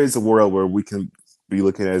 there is a world where we can be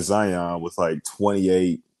looking at Zion with like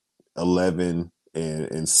 28, 11,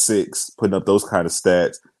 and 6, putting up those kind of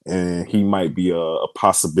stats, and he might be a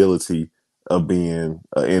possibility of being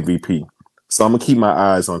an MVP. So I'm going to keep my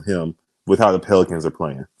eyes on him with how the Pelicans are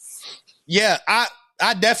playing. Yeah, I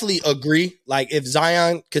definitely agree. Like, if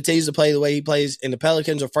Zion continues to play the way he plays and the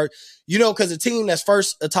Pelicans are first, you know, because a team that's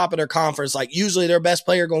first at the top of their conference, like, usually their best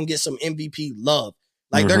player going to get some MVP love.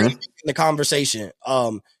 Like, they're going to be in the conversation.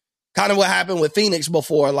 Kind of what happened with Phoenix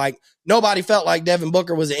before. Like, nobody felt like Devin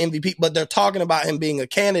Booker was an MVP, but they're talking about him being a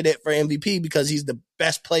candidate for MVP because he's the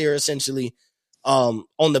best player, essentially, on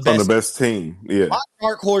the best team. Yeah. My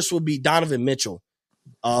dark horse would be Donovan Mitchell.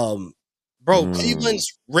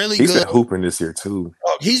 Cleveland's really he's good. He's been hooping this year too.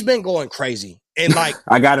 He's been going crazy. And like,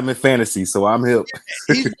 I got him in fantasy, so I'm hip.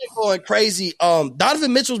 He's been going crazy.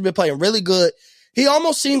 Donovan Mitchell's been playing really good. He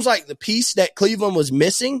almost seems like the piece that Cleveland was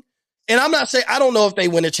missing. And I'm not saying, I don't know if they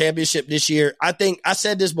win a championship this year. I think I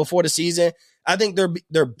said this before the season. I think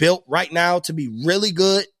they're built right now to be really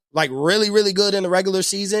good, like really, really good in the regular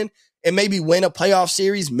season, and maybe win a playoff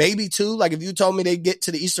series, maybe 2. Like, if you told me they get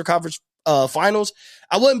to the Eastern Conference Finals,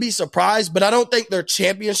 I wouldn't be surprised, but I don't think they're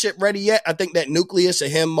championship ready yet. I think that nucleus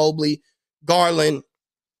of him, Mobley, Garland,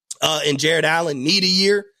 and Jared Allen need a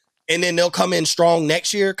year, and then they'll come in strong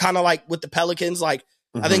next year, kind of like with the Pelicans. Like,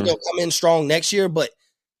 I think they'll come in strong next year, but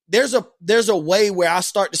there's a way where I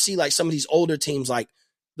start to see like some of these older teams, like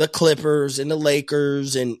the Clippers and the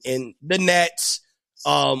Lakers and the Nets,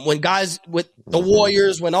 when guys with the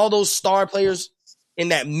Warriors, when all those star players in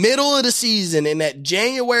that middle of the season, in that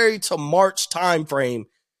January to March time frame,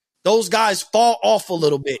 those guys fall off a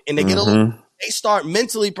little bit, and they get they start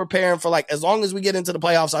mentally preparing for, like, as long as we get into the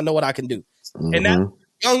playoffs, I know what I can do. And that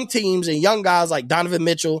young teams and young guys like Donovan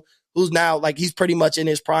Mitchell, who's now like he's pretty much in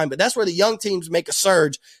his prime, but that's where the young teams make a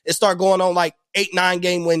surge and start going on like 8-9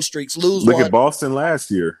 game win streaks, lose Look one. at Boston last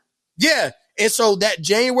year. Yeah. And so that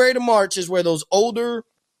January to March is where those older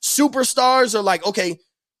superstars are like, okay,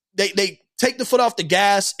 they take the foot off the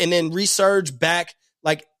gas and then resurge back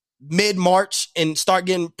like mid-March and start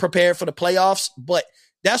getting prepared for the playoffs. But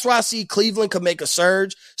that's why I see Cleveland could make a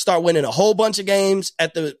surge, start winning a whole bunch of games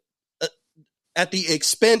at the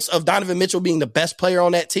expense of Donovan Mitchell being the best player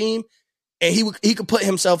on that team, and he could put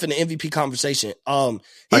himself in the MVP conversation.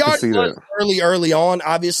 He already was early on,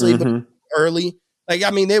 obviously, but early. Like,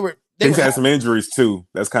 I mean, he's had some injuries too.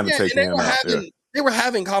 That's kind of taking him out. They were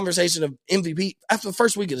having conversation of MVP after the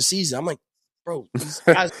first week of the season. I'm like, bro, these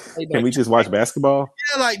guys played Can we just watch basketball?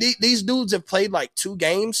 Yeah, like these dudes have played like 2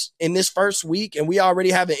 games in this first week, and we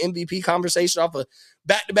already have an MVP conversation off of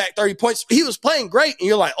back-to-back 30 points. He was playing great, and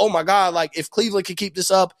you're like, oh my God, like if Cleveland could keep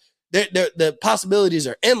this up, the possibilities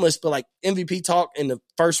are endless. But like MVP talk in the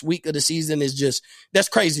first week of the season is just, that's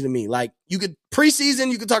crazy to me. Like you could preseason,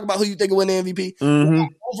 you could talk about who you think will win the MVP.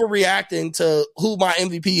 Overreacting to who my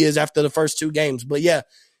MVP is after the first 2 games. But yeah,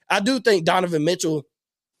 I do think Donovan Mitchell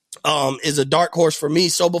is a dark horse for me.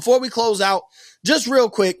 So before we close out, just real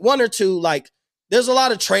quick, 1 or 2, like there's a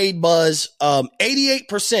lot of trade buzz.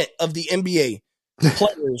 88% of the NBA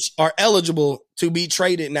players are eligible to be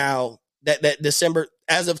traded now that December,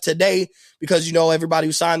 as of today, because, you know, everybody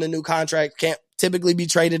who signed the new contract can't typically be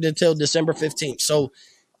traded until December 15th. So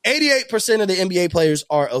 88% of the NBA players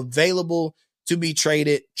are available to be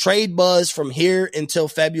traded. Trade buzz from here until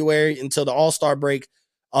February, until the All-Star break,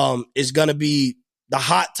 is going to be the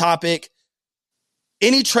hot topic.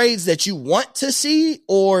 Any trades that you want to see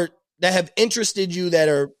or that have interested you that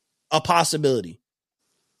are a possibility?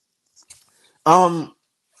 You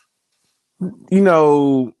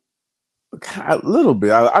know, a little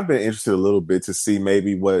bit. I've been interested a little bit to see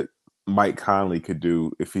maybe what Mike Conley could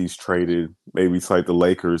do if he's traded. Maybe it's like the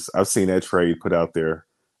Lakers. I've seen that trade put out there.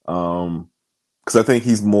 Because I think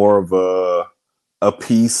he's more of a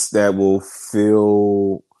piece that will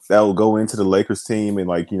go into the Lakers team and,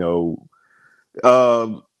 like, you know,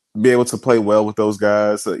 be able to play well with those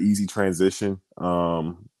guys. An easy transition.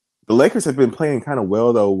 The Lakers have been playing kind of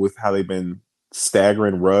well though with how they've been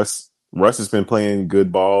staggering Russ. Russ has been playing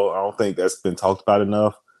good ball. I don't think that's been talked about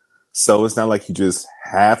enough. So it's not like you just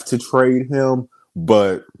have to trade him,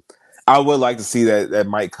 but I would like to see that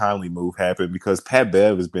Mike Conley move happen because Pat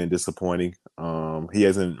Bev has been disappointing. He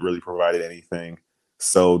hasn't really provided anything.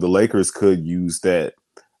 So the Lakers could use that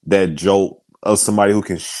jolt of somebody who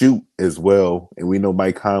can shoot as well. And we know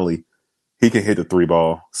Mike Conley, he can hit the 3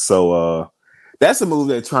 ball. So that's a move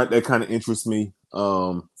that kind of interests me.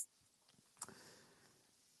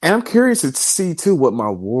 And I'm curious to see, too, what my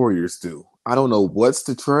Warriors do. I don't know what's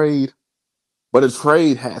the trade, but a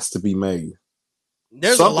trade has to be made.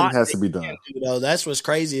 There's Something a lot has to be done. Though. That's what's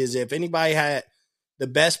crazy is if anybody had the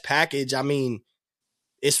best package, I mean,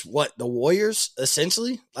 it's what, the Warriors,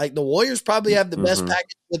 essentially? Like, the Warriors probably have the best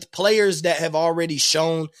package with players that have already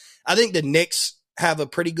shown. I think the Knicks have a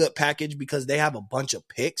pretty good package because they have a bunch of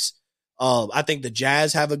picks. I think the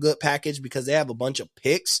Jazz have a good package because they have a bunch of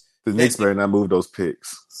picks. The Knicks better not move those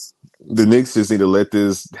picks. The Knicks just need to let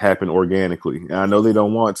this happen organically. And I know they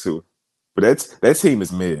don't want to, but that team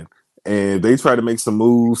is mid. And they try to make some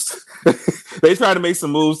moves. They try to make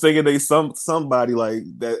some moves thinking they somebody like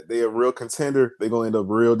that they're a real contender. They're gonna end up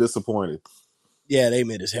real disappointed. Yeah, they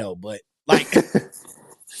mid as hell, but like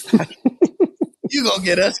you gonna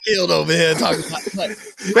get us killed over here talking about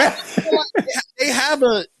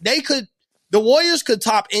the Warriors could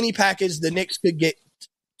top any package the Knicks could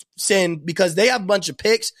send because they have a bunch of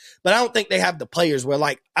picks, but I don't think they have the players where,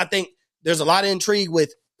 like, I think there's a lot of intrigue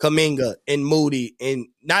with Kuminga and Moody, and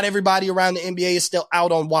not everybody around the NBA is still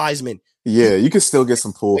out on Wiseman. Yeah, you can still get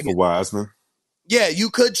some pull for Wiseman. Yeah,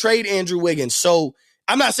 you could trade Andrew Wiggins. So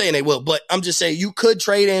I'm not saying they will, but I'm just saying you could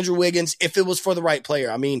trade Andrew Wiggins if it was for the right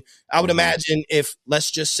player. I mean, I would imagine if,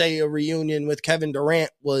 let's just say, a reunion with Kevin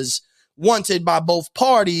Durant was wanted by both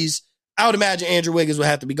parties, I would imagine Andrew Wiggins would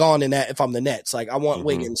have to be gone in that if I'm the Nets. Like, I want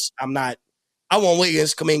Wiggins. I want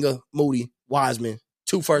Wiggins, Kuminga, Moody, Wiseman,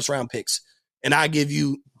 2 first-round picks. And I give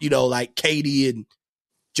you, like KD and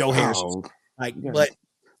Joe Harris. But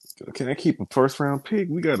can I keep a first-round pick?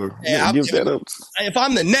 We gotta give that up. If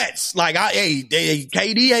I'm the Nets, like,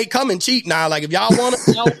 KD ain't coming cheap now. Like, if y'all want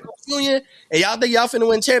a reunion and y'all think y'all finna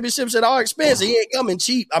win championships at our expense, he ain't coming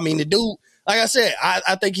cheap. I mean, the dude, like I said,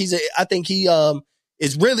 I think he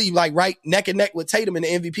is really like right neck and neck with Tatum in the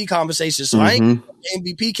MVP conversation. So I ain't an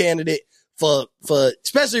MVP candidate for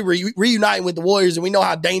especially reuniting with the Warriors, and we know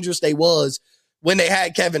how dangerous they was when they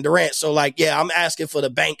had Kevin Durant. So, like, yeah, I'm asking for the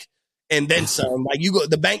bank and then some. Like,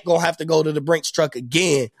 the bank gonna have to go to the Brinks truck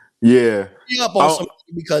again. Yeah, up on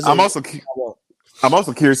because I'm also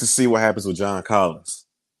curious to see what happens with John Collins.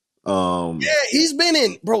 Yeah, he's been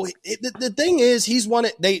in, bro. The thing is, he's won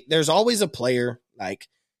it. There's always a player like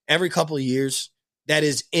every couple of years that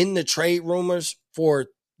is in the trade rumors for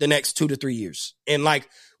the next 2 to 3 years. And like,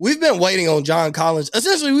 we've been waiting on John Collins.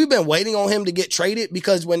 Essentially, we've been waiting on him to get traded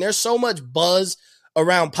because when there's so much buzz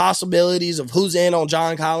around possibilities of who's in on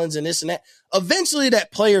John Collins and this and that, eventually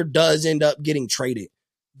that player does end up getting traded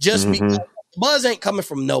just because the buzz ain't coming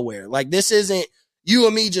from nowhere. Like, this isn't, you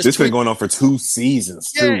and me just this been going on for 2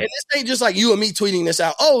 seasons too. Yeah, and this ain't just like you and me tweeting this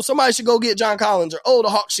out. Oh, somebody should go get John Collins, or the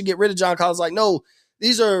Hawks should get rid of John Collins. Like, no,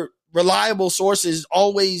 these are reliable sources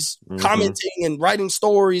always commenting and writing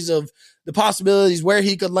stories of the possibilities, where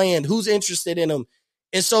he could land, who's interested in him.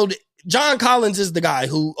 And so John Collins is the guy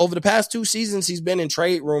who, over the past 2 seasons, he's been in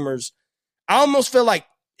trade rumors. I almost feel like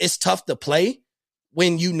it's tough to play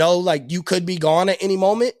when you know, like, you could be gone at any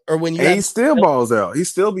moment, or when you. And he still balls out. He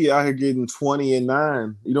still be out here getting 20 and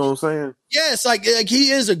 9. You know what I'm saying? Yeah, it's like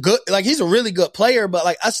he is he's a really good player, but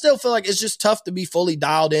like I still feel like it's just tough to be fully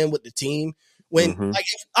dialed in with the team when like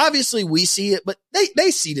obviously we see it, but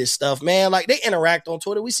they see this stuff, man. Like they interact on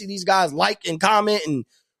Twitter. We see these guys like and comment and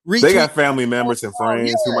retweet. They got family members and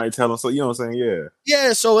friends who might tell them. So you know what I'm saying? Yeah.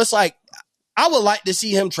 Yeah. So it's like I would like to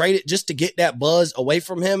see him traded just to get that buzz away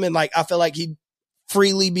from him, and like I feel like he'd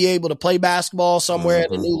freely be able to play basketball somewhere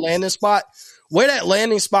at a new landing spot. Where that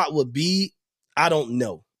landing spot would be, I don't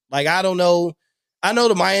know. Like, I don't know. I know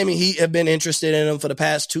the Miami Heat have been interested in him for the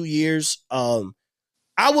past 2 years. I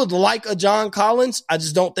would like a John Collins. I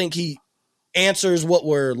just don't think he answers what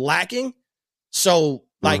we're lacking. So,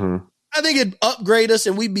 like, I think it'd upgrade us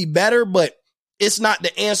and we'd be better, but it's not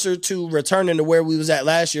the answer to returning to where we was at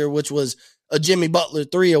last year, which was a Jimmy Butler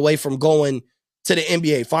 3 away from going to the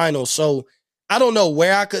NBA Finals. So, I don't know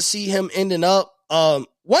where I could see him ending up.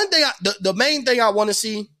 One thing, the main thing I want to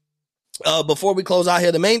see before we close out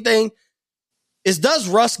here, the main thing is, does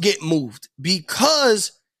Russ get moved?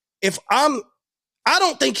 Because I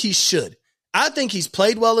don't think he should. I think he's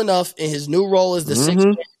played well enough in his new role as the sixth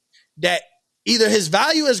man that either his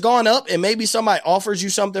value has gone up and maybe somebody offers you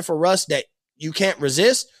something for Russ that you can't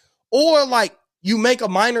resist, or like you make a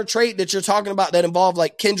minor trade that you're talking about that involve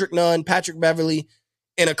like Kendrick Nunn, Patrick Beverly,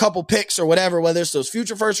 and a couple picks or whatever, whether it's those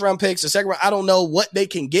future first round picks, the second round. I don't know what they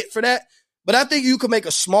can get for that, but I think you could make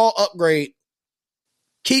a small upgrade,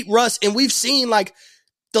 keep Russ. And we've seen like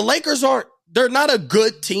the Lakers they're not a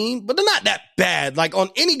good team, but they're not that bad. Like on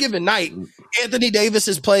any given night, Anthony Davis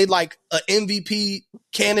has played like an MVP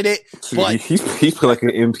candidate. But he's played like an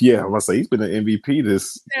MVP. I must say he's been an MVP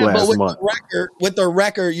this last month. With the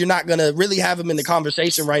record, you're not going to really have him in the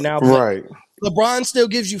conversation right now. But right. LeBron still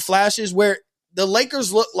gives you flashes where the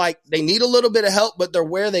Lakers look like they need a little bit of help, but they're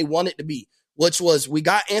where they want it to be, which was we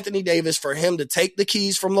got Anthony Davis for him to take the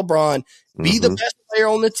keys from LeBron, be the best player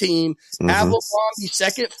on the team, have LeBron be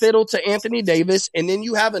second fiddle to Anthony Davis, and then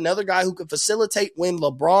you have another guy who can facilitate when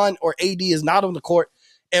LeBron or AD is not on the court,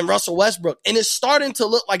 and Russell Westbrook. And it's starting to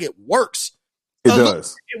look like it works. It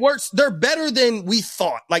does. It works. They're better than we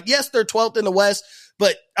thought. Like, yes, they're 12th in the West,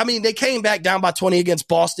 but I mean, they came back down by 20 against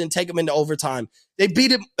Boston, take them into overtime. They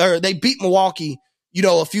beat Milwaukee,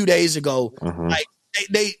 a few days ago. Like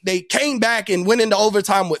they came back and went into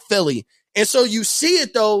overtime with Philly. And so you see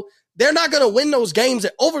it though, they're not going to win those games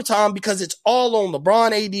at overtime because it's all on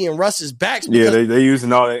LeBron, AD, and Russ's backs. Yeah, they're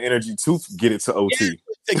using all that energy to get it to OT. Yeah,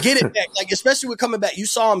 to get it back. Like, especially with coming back. You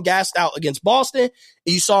saw him gassed out against Boston, and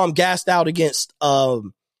you saw him gassed out against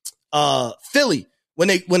Philly. When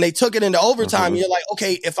they took it into overtime, you're like,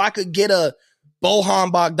 okay, if I could get a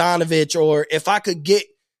Bojan Bogdanovic, or if I could get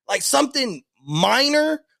like something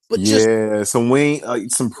minor, but some wing,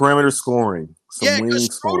 some perimeter scoring.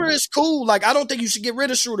 Because Schroeder is cool. Like, I don't think you should get rid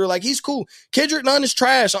of Schroeder. Like, he's cool. Kendrick Nunn is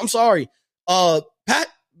trash. I'm sorry. Pat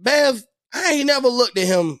Bev, I ain't never looked at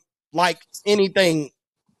him like anything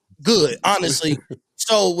good, honestly.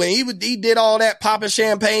 So when he did all that popping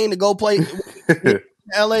champagne to go play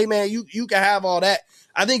LA, man, you can have all that.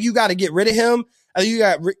 I think you got to get rid of him. I think you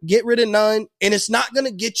got to get rid of Nunn, and it's not going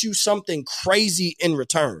to get you something crazy in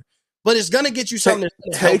return, but it's going to get you something.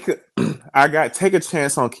 Take a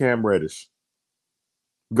chance on Cam Reddish.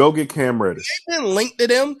 Go get Cam Reddish. They've been linked to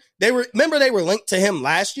them. They were linked to him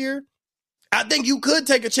last year. I think you could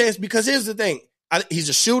take a chance because here's the thing. He's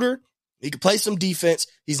a shooter. He can play some defense.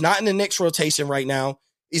 He's not in the Knicks rotation right now.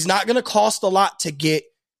 He's not going to cost a lot to get.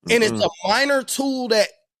 And it's a minor tool and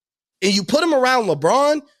you put him around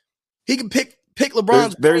LeBron, he can pick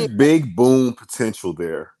LeBron's. There's big boom potential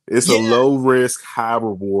there. It's a low risk, high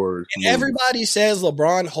reward. And everybody says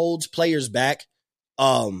LeBron holds players back.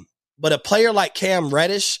 But a player like Cam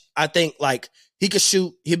Reddish, I think like he could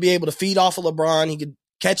shoot. He'll be able to feed off of LeBron. He could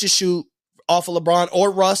catch and shoot off of LeBron or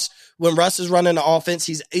Russ when Russ is running the offense.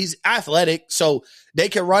 He's athletic, so they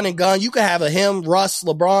can run and gun. You could have him, Russ,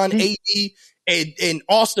 LeBron, AD, and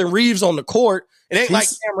Austin Reeves on the court. It ain't like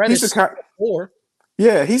Cam Reddish. He's the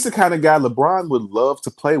kind of guy LeBron would love to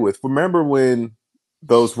play with. Remember when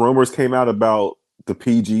those rumors came out about the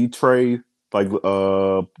PG trade, like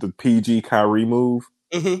the PG Kyrie move?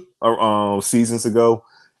 Seasons ago,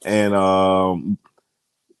 and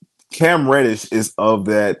Cam Reddish is of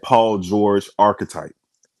that Paul George archetype.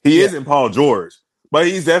 He isn't Paul George, but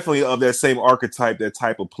he's definitely of that same archetype, that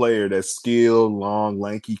type of player that's skilled, long,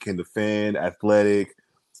 lanky, can defend, athletic.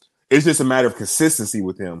 It's just a matter of consistency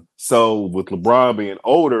with him. So with LeBron being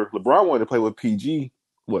older, LeBron wanted to play with PG,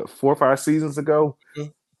 4 or 5 seasons ago? Mm-hmm.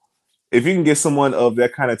 If you can get someone of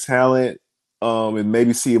that kind of talent and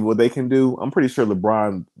maybe see what they can do, I'm pretty sure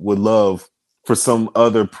LeBron would love for some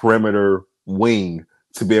other perimeter wing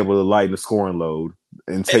to be able to lighten the scoring load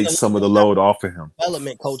and take some of the load off of him.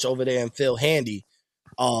 Development coach over there and Phil Handy.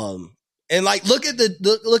 And like look at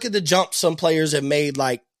the jump some players have made,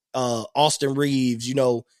 like Austin Reeves,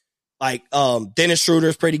 like Dennis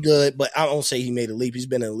Schroeder's pretty good, but I don't say he made a leap. He's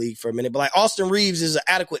been in the league for a minute. But like Austin Reeves is an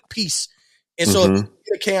adequate piece. And so if you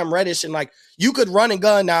get Cam Reddish and like you could run and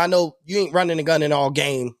gun. Now I know you ain't running and gunning all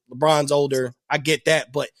game. LeBron's older. I get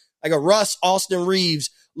that. But like a Russ, Austin Reeves,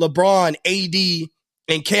 LeBron, AD,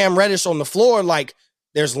 and Cam Reddish on the floor, like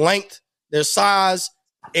there's length, there's size,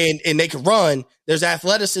 and they can run. There's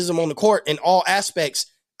athleticism on the court in all aspects.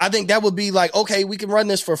 I think that would be like, okay, we can run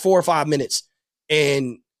this for 4 or 5 minutes.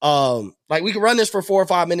 And like we can run this for 4 or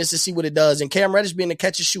 5 minutes to see what it does. And Cam Reddish being a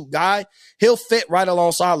catch and shoot guy, he'll fit right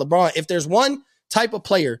alongside LeBron. If there's one type of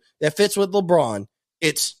player that fits with LeBron,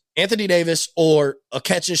 it's Anthony Davis or a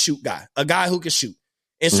catch and shoot guy, a guy who can shoot.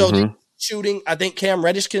 And so shooting, I think Cam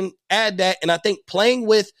Reddish can add that. And I think playing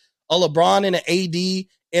with a LeBron and an AD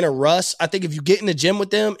and a Russ, I think if you get in the gym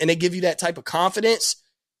with them and they give you that type of confidence,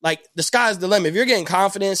 like the sky's the limit. If you're getting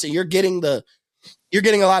confidence and you're getting a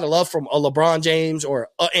lot of love from a LeBron James or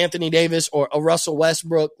a Anthony Davis or a Russell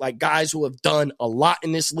Westbrook, like guys who have done a lot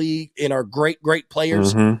in this league and are great, great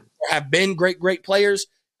players or have been great, great players,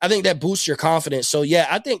 I think that boosts your confidence. So, yeah,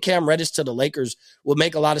 I think Cam Reddish to the Lakers would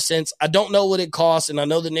make a lot of sense. I don't know what it costs, and I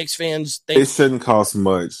know the Knicks fans think – it shouldn't cost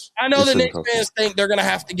much. I know the Knicks fans think they're going to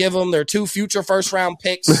have to give them their 2 future first-round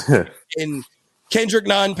picks and Kendrick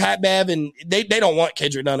Nunn, Pat Bev, and they don't want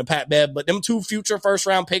Kendrick Nunn and Pat Bev, but them 2 future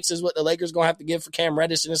first-round picks is what the Lakers going to have to give for Cam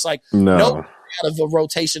Reddish, and it's like no out of a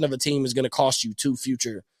rotation of a team is going to cost you 2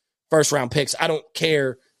 future first-round picks. I don't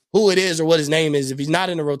care who it is or what his name is. If he's not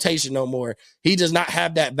in the rotation no more, he does not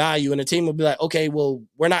have that value. And the team will be like, okay, well,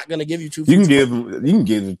 we're not going to give you 2. You can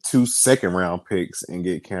give 2 second-round picks and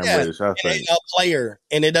get Cam Reddish. I think a player,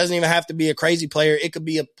 and it doesn't even have to be a crazy player. It could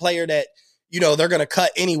be a player that they're going to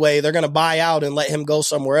cut anyway. They're going to buy out and let him go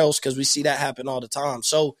somewhere else because we see that happen all the time.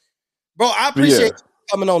 So, bro, I appreciate you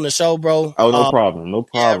coming on the show, bro. Oh, no problem. No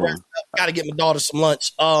problem. Got to get my daughter some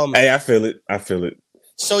lunch. Hey, I feel it.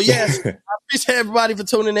 So, yes, I appreciate everybody for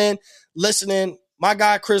tuning in, listening. My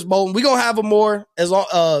guy, Chris Bolton, we're going to have him more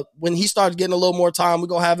when he starts getting a little more time. We're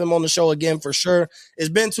going to have him on the show again for sure. It's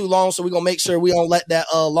been too long, so we're going to make sure we don't let that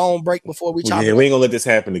long break before we chop it. We ain't going to let this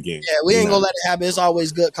happen again. Yeah, we ain't going to let it happen. It's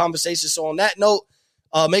always good conversation. So on that note,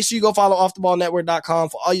 make sure you go follow offtheballnetwork.com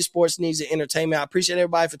for all your sports needs and entertainment. I appreciate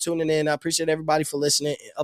everybody for tuning in. I appreciate everybody for listening.